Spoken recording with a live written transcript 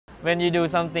when you do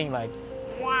something like,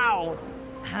 wow,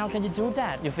 how can you do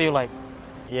that? You feel like,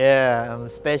 yeah, I'm a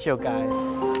special guy.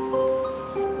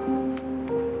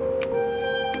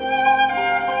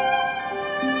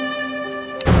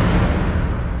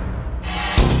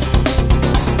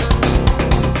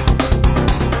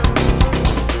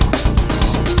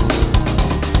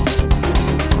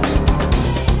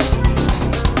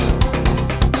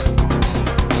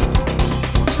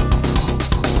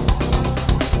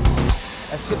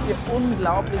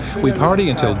 We party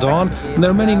until dawn, and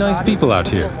there are many nice people out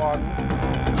here.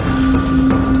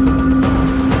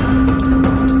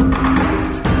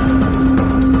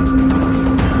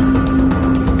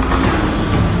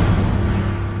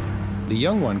 The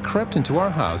young one crept into our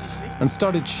house and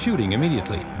started shooting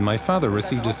immediately. My father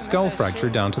received a skull fracture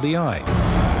down to the eye.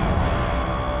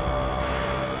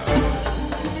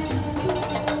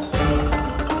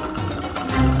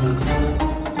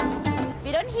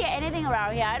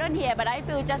 Around here, I don't hear, but I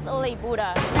feel just only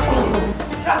Buddha.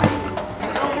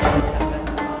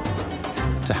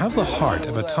 To have the heart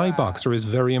of a Thai boxer is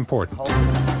very important.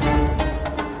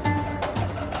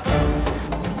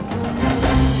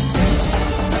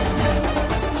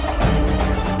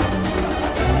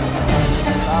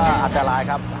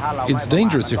 It's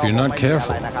dangerous if you're not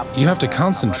careful. You have to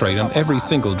concentrate on every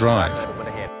single drive.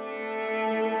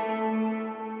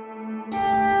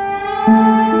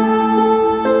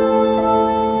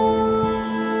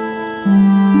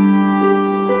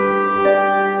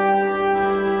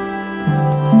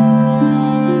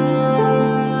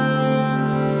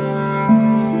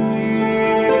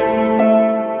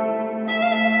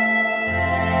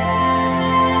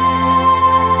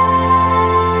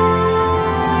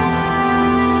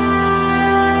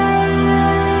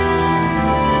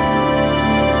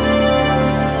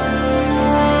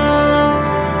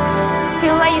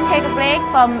 Take a break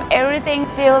from everything,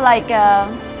 feel like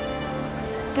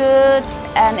good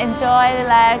and enjoy,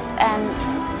 relax and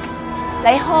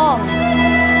like home.